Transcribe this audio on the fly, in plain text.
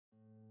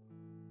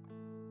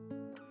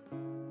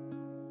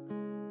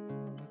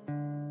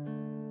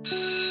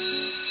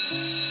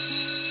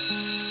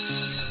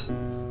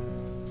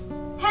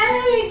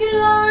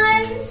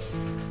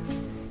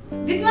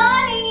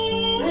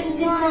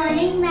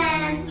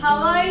How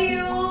are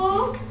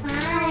you?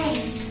 Fine.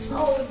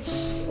 Ouch.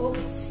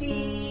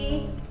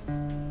 Oopsie.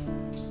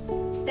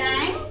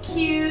 Thank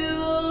you.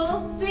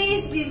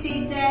 Please be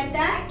seated.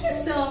 Thank you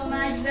so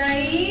much,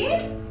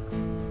 Zaid.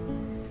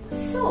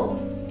 So,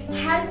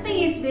 helping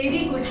is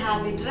very good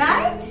habit,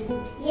 right?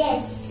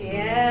 Yes.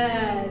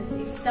 Yes.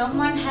 If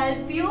someone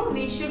help you,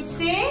 we should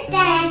say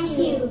Thank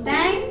you.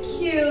 thank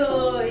you.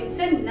 It's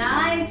a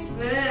nice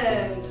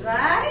word,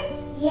 right?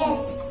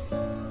 Yes.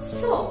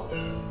 So,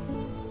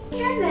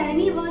 can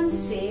anyone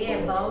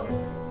say about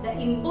the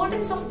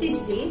importance of this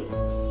day?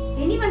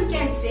 Anyone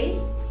can say?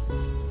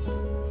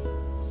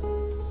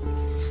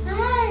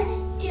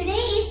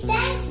 Today is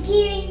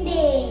Thanksgiving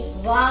Day.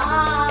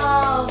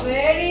 Wow,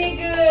 very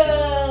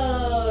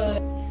good.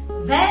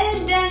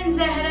 Well done,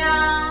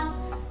 Zahra.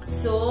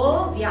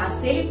 So, we are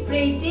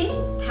celebrating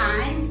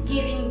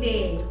Thanksgiving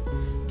Day.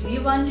 Do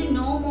you want to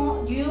know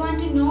more? Do you want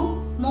to know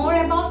more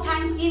about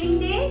Thanksgiving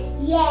Day?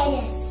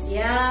 Yes.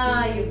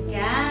 Yeah, you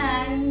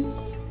can.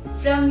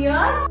 From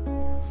your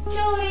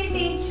story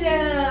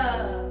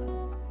teacher.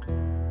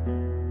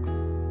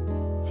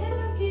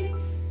 Hello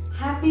kids,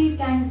 happy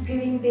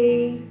Thanksgiving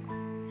Day.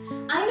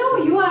 I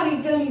know you are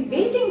eagerly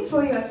waiting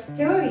for your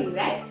story,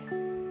 right?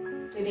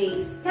 Today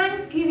is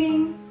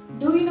Thanksgiving.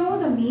 Do you know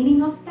the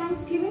meaning of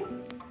Thanksgiving?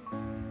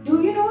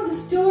 Do you know the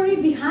story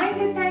behind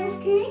the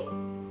Thanksgiving?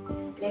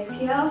 Let's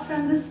hear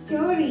from the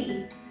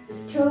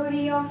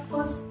story of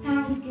first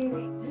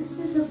Thanksgiving. This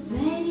is a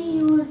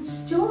very old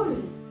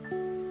story.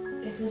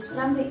 It is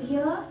from the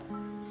year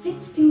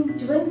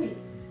 1620.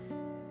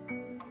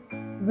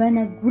 When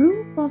a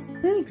group of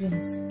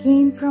pilgrims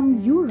came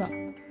from Europe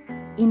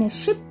in a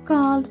ship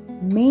called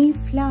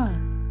Mayflower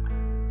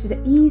to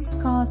the east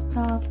coast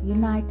of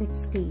United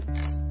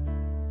States.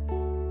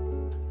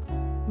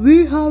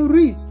 We have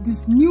reached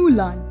this new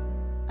land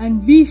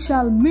and we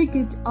shall make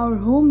it our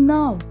home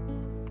now.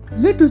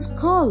 Let us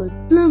call it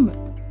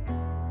Plymouth.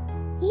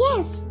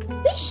 Yes,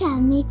 we shall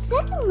make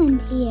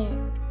settlement here.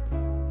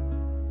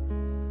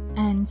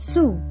 And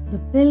so the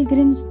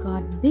pilgrims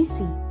got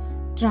busy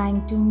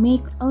trying to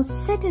make a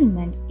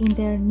settlement in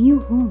their new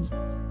home.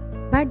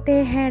 But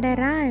they had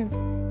arrived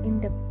in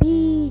the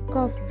peak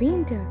of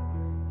winter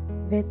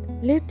with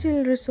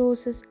little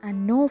resources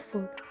and no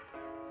food.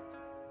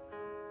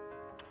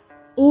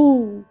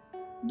 Oh,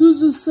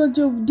 this is such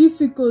a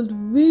difficult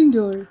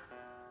winter.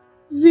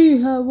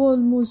 We have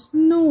almost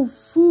no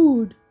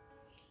food.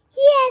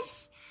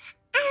 Yes,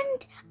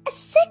 and a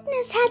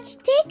sickness has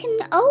taken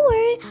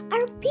over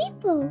our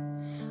people.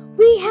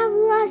 We have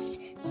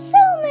lost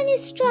so many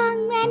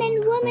strong men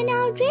and women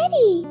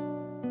already.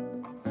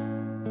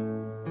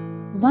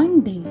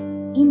 One day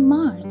in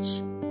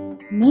March,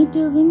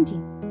 native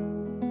Indian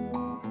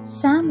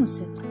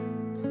Samoset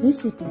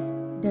visited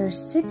their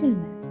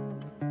settlement.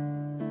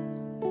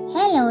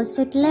 Hello,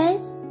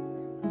 settlers.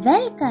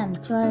 Welcome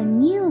to our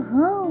new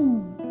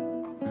home.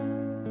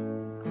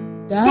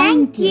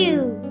 Thank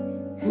you.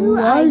 Who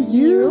are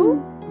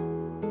you?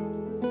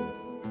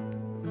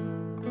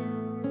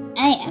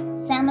 I am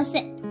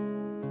Samoset,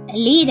 a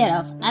leader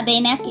of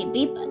Abenaki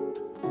people.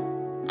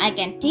 I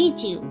can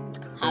teach you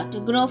how to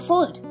grow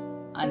food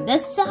on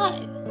this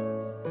soil.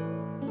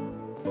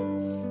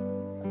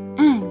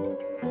 And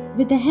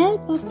with the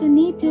help of the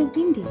native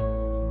Indians,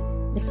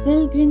 the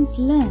pilgrims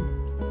learned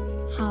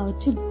how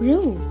to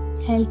grow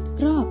health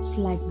crops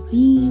like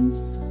bean,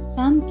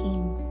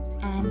 pumpkin,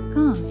 and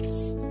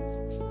corns.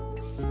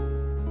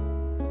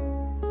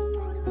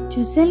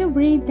 To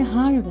celebrate the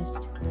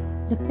harvest,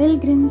 the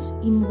pilgrims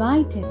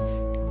invited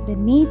the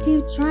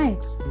native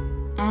tribes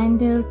and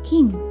their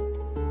king,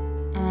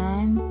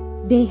 and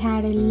they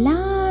had a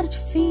large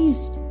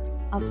feast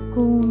of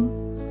corn,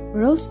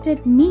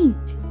 roasted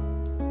meat,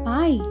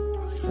 pie,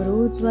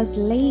 fruits was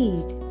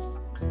laid.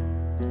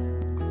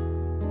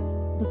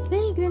 The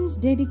pilgrims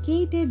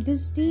dedicated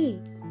this day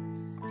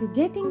to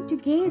getting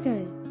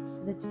together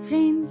with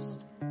friends,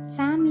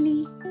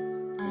 family,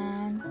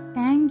 and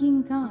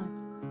thanking God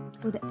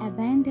for the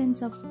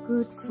abundance of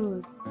good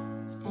food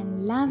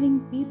and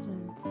loving people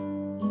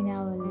in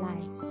our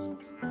lives.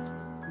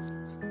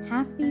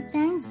 Happy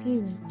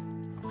Thanksgiving!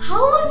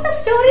 How was the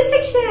story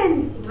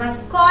section? It was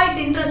quite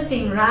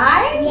interesting,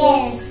 right?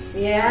 Yes.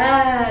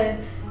 Yeah.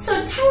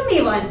 So tell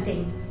me one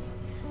thing.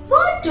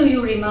 What do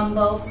you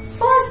remember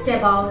first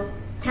about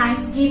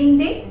Thanksgiving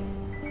Day?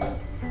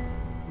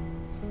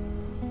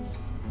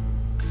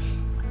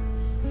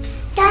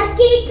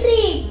 Turkey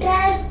treat.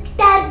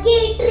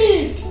 Turkey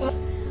treat.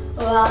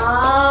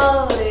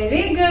 Wow,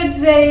 very good,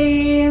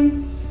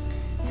 Zaim.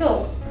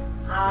 So,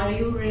 are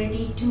you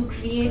ready to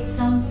create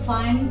some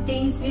fun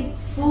things with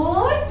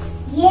foods?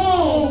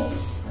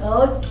 Yes.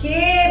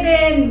 Okay,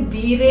 then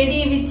be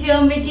ready with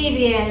your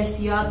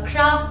materials. Your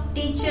craft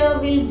teacher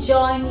will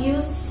join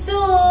you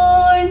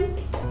soon.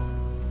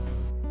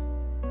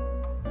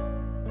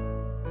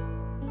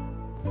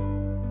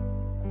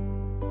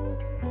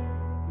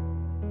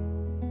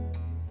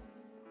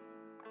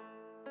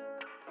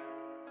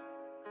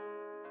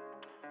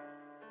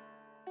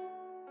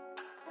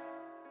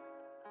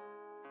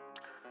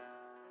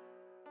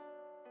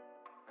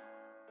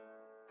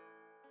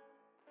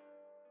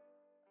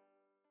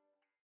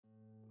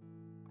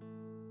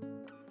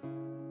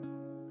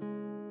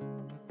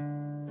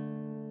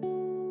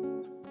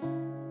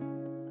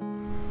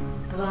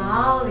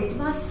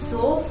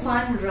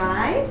 fun,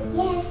 right?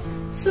 Yes.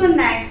 So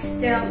next,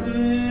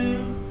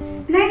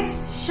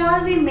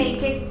 shall we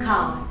make a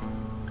card?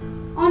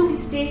 On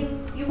this day,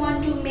 you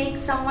want to make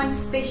someone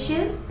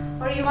special,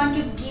 or you want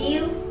to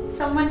give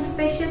someone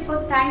special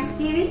for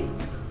Thanksgiving,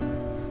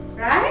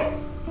 right?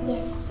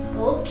 Yes.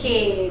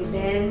 Okay,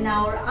 then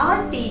our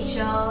art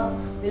teacher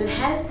will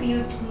help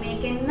you to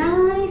make a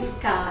nice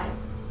card.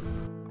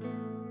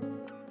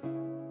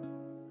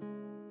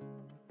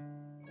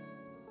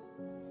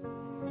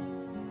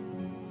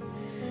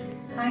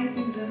 Hi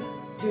children,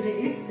 today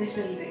is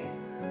special day.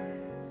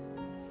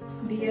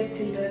 Dear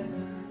children,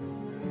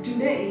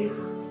 today is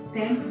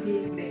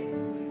Thanksgiving Day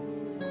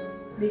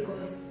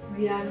because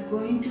we are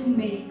going to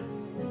make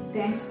a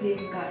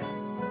Thanksgiving card.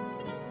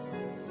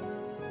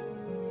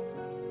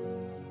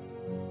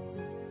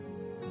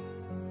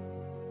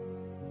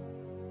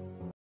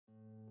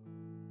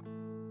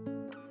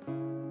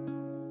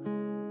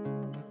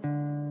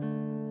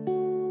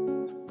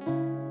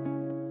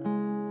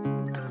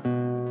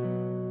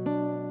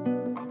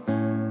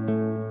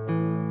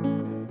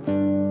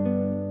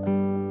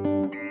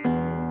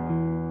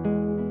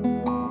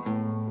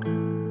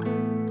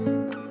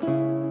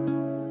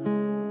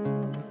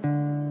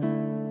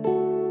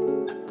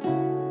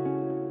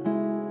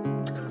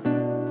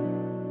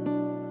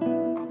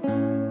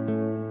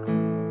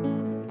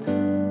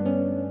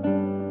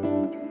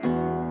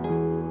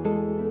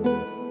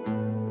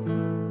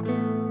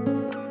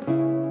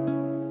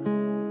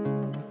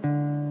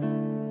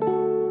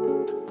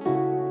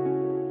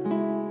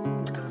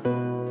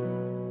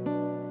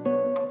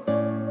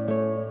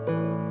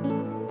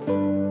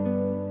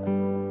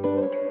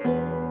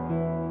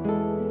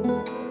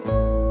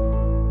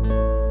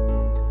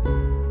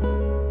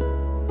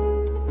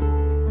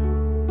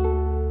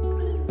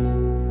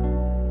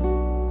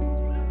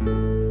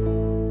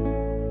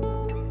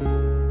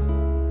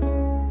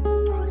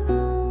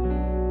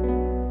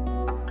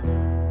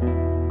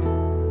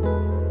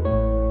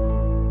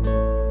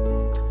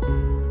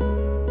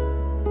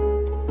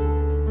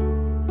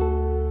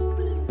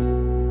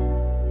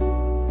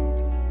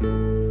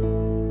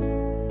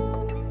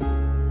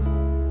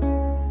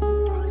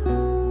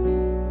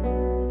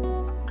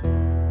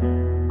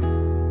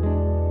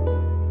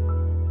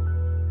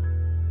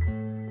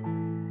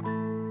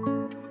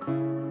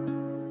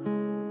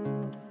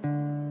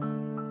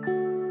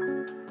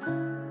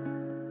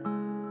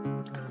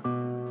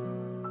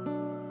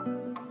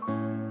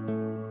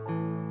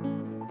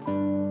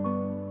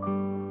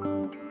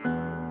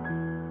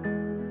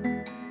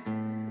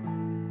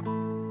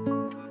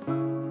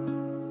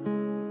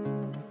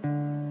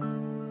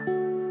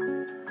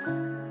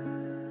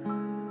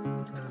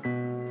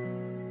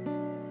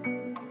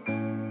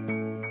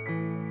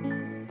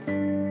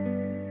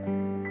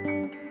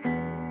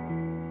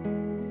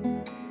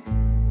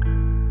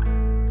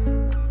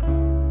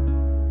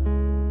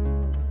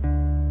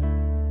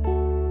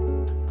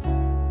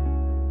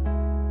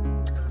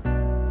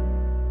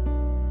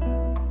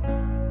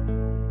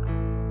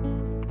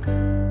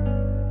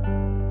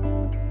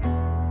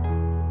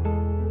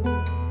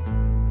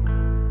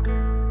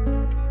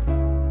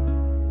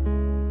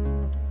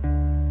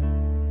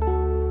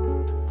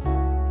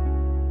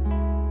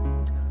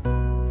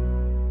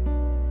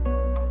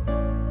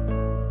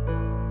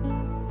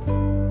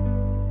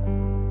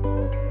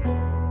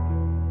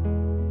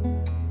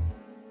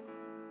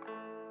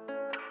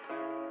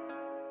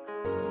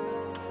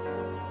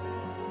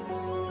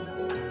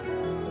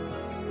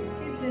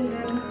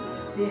 Children,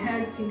 we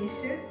had finished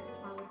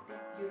our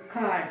thank you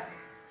card.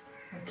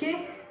 Okay?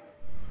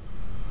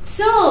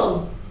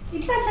 So,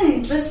 it was an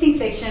interesting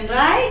section,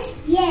 right?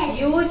 Yes.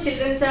 You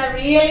children are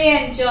really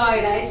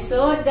enjoyed. I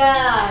saw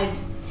that.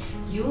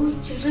 You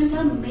children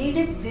have made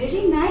a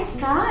very nice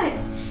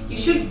cards. You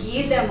should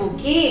give them,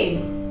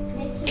 okay?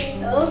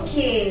 Okay.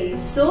 Okay.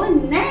 So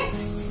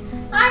next,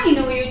 I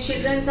know you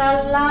children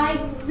are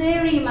like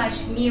very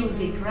much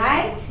music,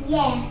 right?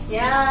 Yes.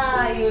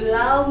 Yeah, you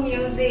love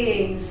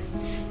music.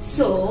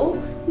 So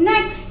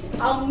next,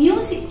 our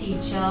music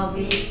teacher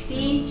will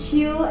teach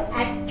you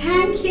a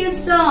thank you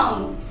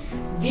song.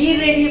 Be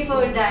ready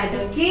for that,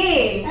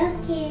 okay?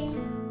 Okay.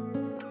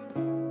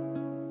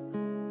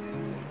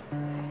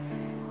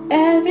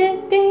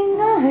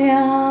 Everything I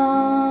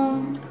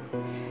am,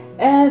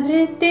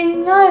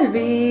 everything I'll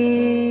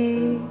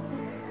be,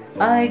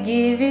 I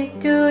give it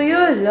to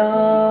you,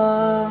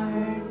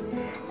 Lord,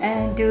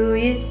 and do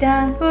it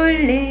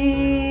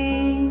thankfully.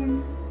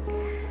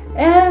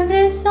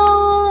 Every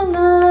song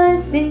I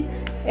sing,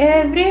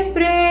 every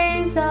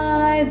praise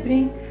I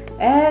bring,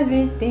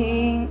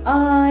 everything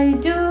I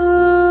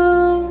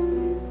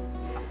do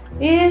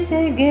is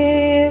a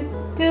gift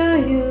to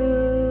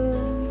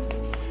you,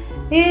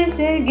 is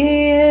a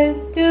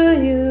gift to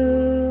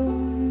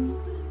you.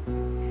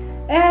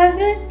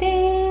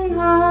 Everything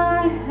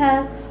I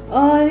have,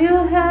 all you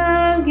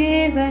have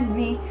given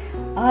me,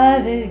 I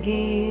will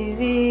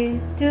give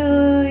it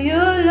to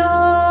you,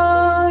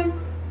 Lord,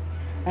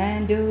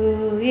 and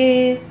do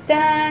it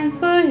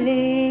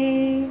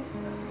thankfully.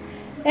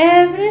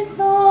 Every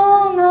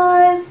song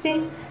I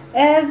sing,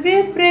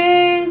 Every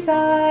praise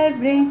I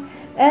bring,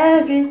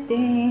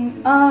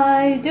 everything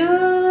I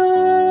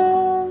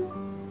do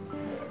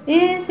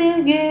is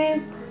a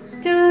gift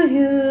to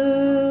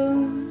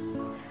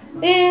you,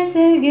 is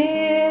a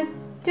gift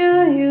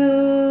to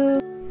you.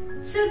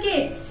 So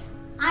kids,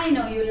 I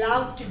know you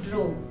love to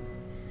draw.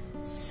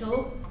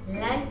 So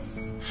let's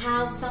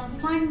have some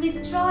fun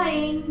with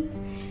drawings.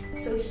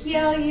 So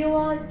here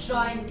your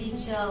drawing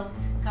teacher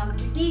come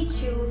to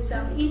teach you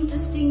some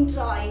interesting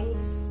drawings.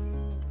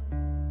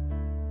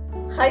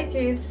 Hi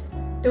kids,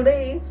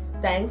 today is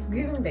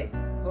Thanksgiving Day,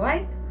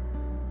 right?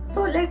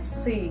 So let's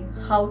see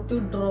how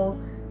to draw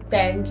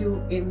thank you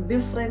in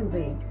different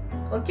way.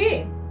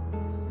 Okay?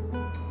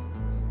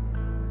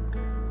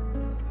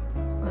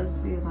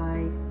 First we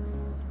write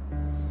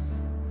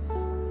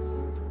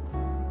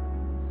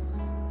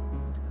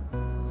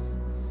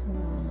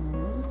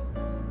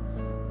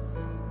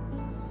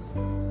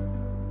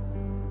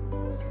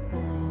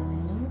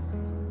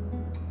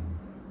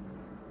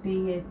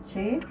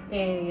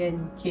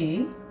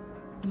THANKU.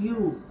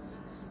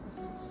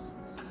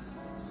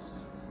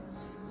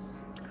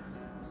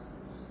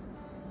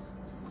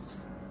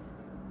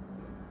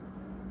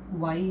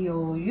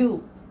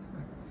 YOU.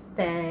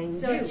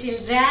 Thank So you.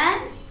 children,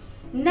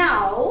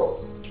 now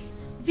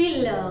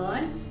we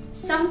learn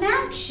some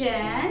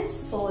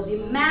actions for the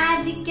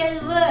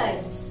magical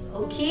words.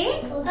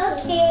 Okay?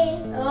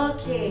 Okay.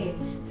 Okay.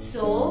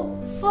 So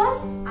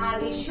first I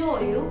will show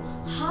you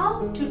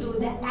how to do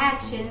the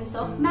actions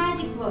of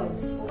magic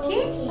words.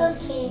 Okay?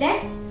 Okay.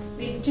 Then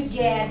we'll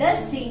together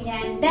sing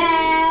and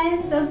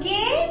dance.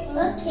 Okay?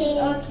 Okay.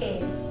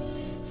 Okay.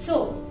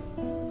 So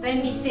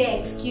when we say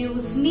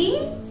excuse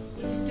me,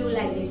 it's do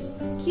like this.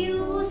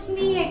 Excuse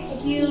me,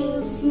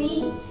 excuse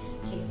me.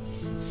 Okay.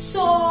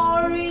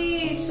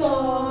 Sorry,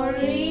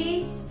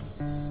 sorry.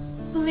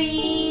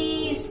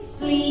 Please,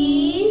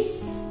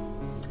 please.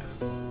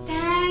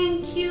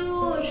 Thank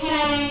you,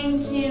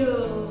 thank you.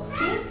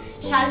 Okay.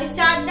 Shall we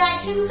start the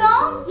action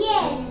song?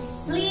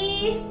 Yes.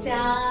 Please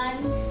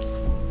stand.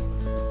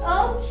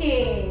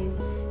 Okay.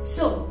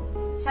 So,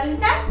 shall we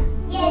start?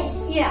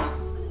 Yes. Yeah.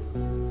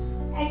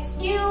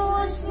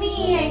 Excuse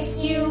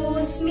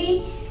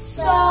me,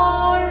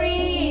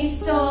 sorry,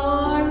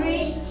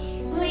 sorry,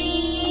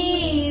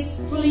 please,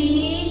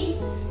 please,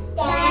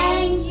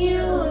 thank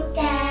you,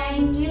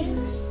 thank you.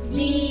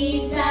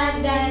 These are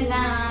the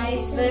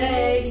nice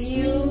words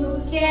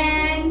you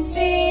can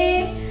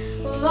say.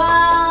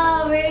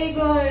 Wow, very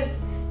good.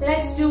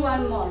 Let's do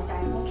one more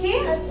time, okay?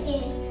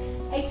 Okay.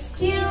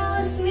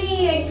 Excuse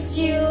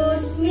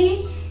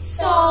me,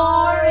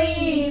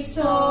 sorry,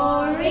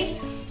 sorry,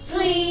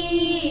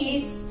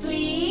 please,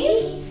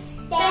 please,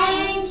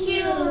 thank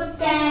you,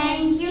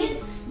 thank you.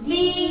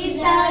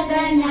 These are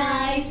the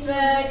nice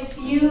words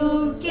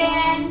you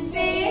can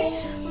say.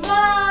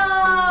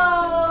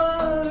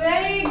 Wow,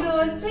 very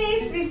good.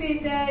 Please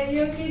visit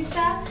your kids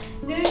are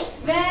doing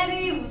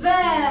very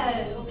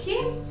well.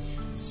 Okay,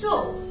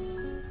 so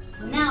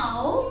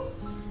now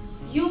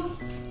you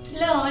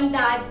learn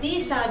that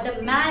these are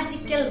the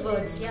magical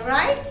words, yeah,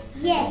 right?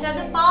 Yes. These are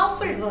the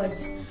powerful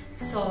words.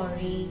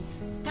 Sorry,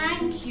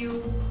 thank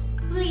you,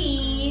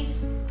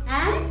 please,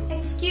 and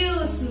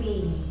excuse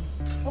me.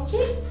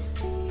 Okay?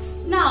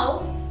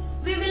 Now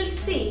we will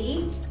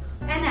see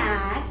an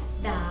act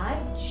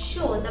that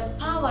show the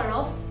power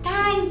of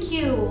thank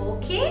you.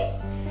 Okay?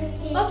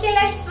 Okay. Okay,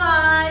 let's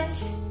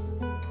watch.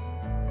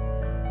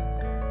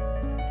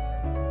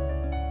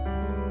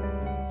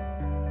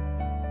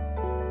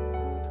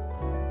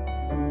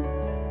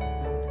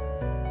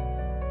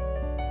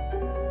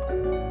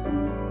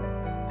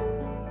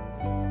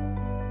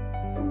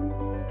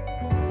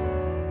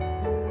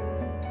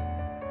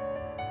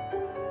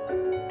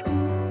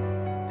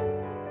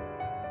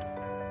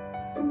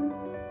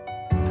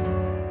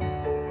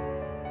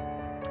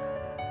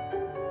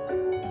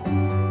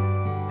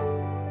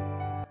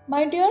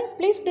 My dear,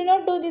 please do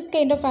not do this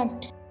kind of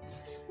act.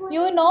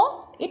 You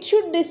know, it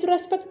should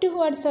disrespect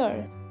towards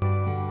her.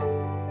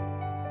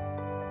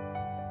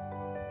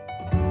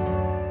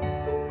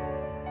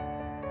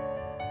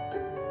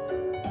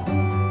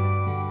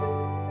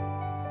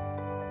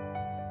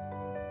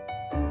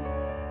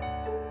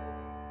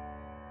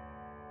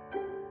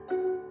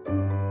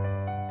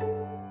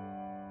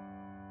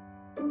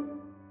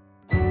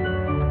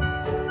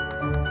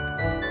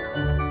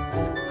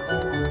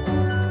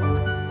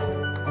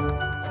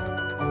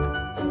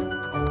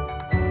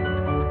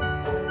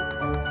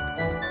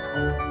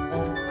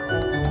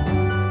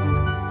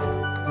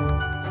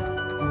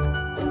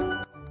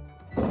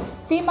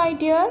 See, my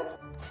dear,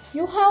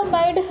 you have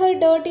made her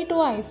dirty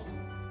twice.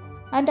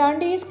 And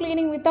Auntie is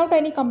cleaning without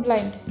any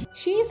complaint.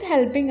 She is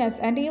helping us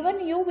and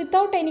even you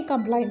without any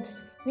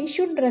complaints. We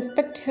should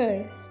respect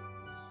her.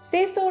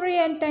 Say sorry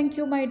and thank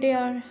you, my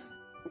dear.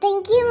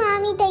 Thank you,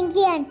 Mommy. Thank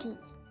you, Auntie.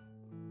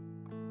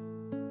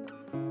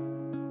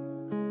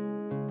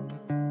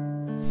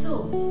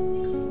 So,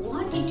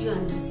 what did you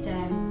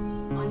understand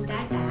on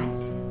that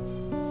act?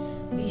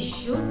 We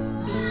should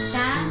be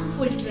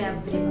thankful to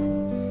everyone.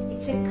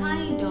 It's a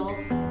kind of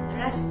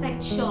respect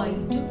perfect joy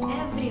to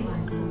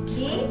everyone,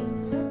 okay?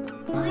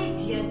 My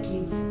dear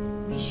kids,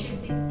 we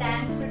should be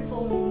thankful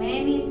for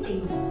many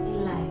things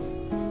in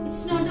life.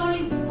 It's not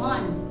only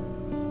one,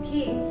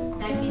 okay,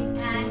 that we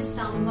thank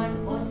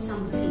someone or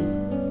something.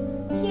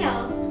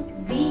 Here,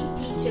 we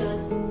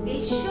teachers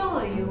will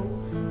show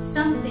you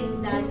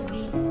something that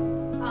we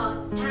are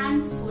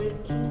thankful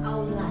in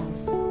our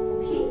life,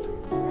 okay?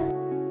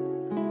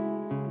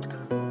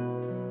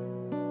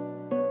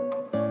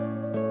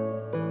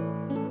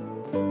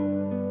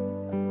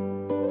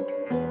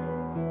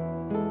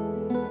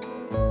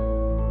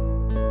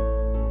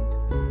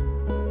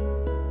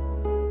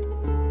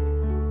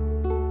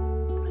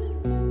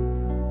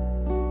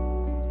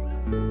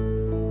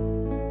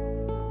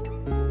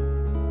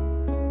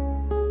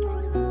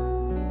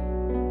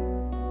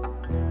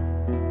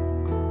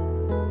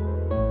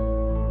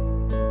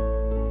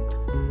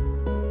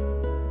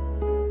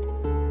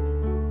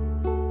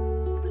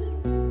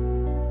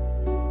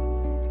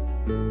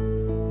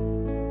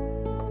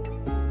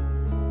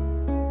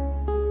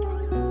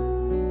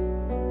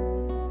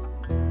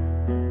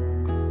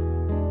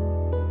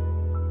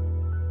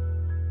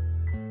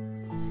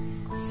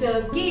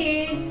 So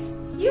kids,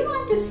 you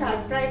want to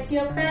surprise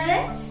your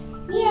parents?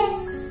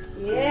 Yes.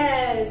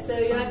 Yes, so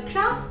your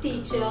craft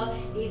teacher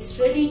is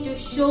ready to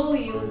show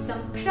you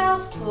some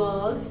craft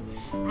works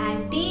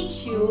and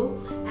teach you,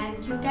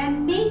 and you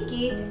can make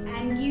it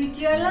and give it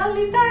to your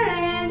lovely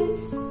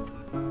parents.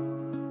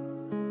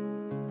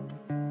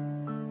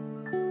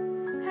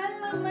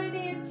 Hello my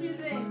dear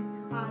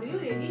children, are you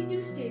ready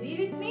to study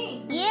with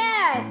me?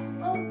 Yes.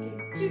 Okay,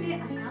 today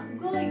I am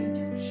going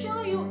to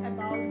show you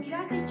about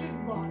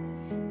gratitude word.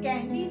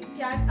 Can we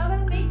start our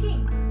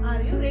making?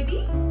 Are you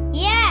ready?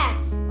 Yes.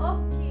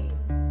 Okay.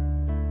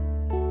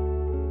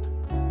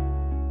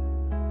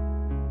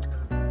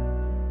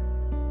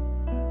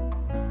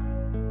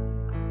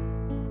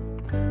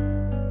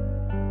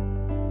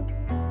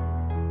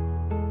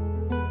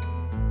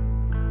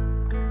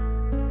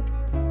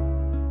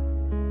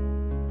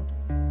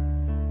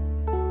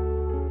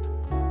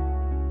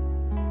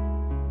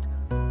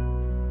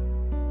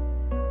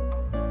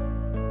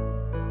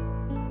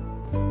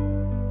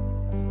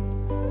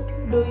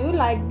 Do you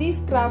like this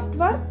craft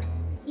work?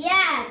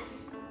 Yes.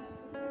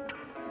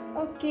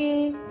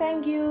 Okay,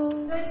 thank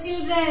you. So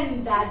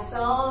children, that's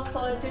all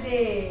for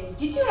today.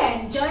 Did you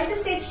enjoy the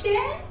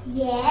section?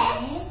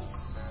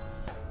 Yes.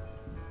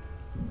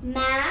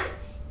 Ma'am,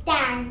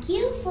 thank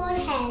you for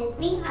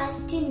helping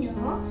us to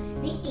know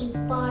the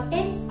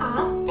importance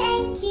of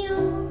thank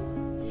you.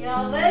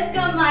 You're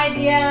welcome, my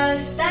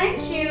dears.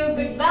 Thank you.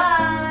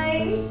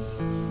 Goodbye.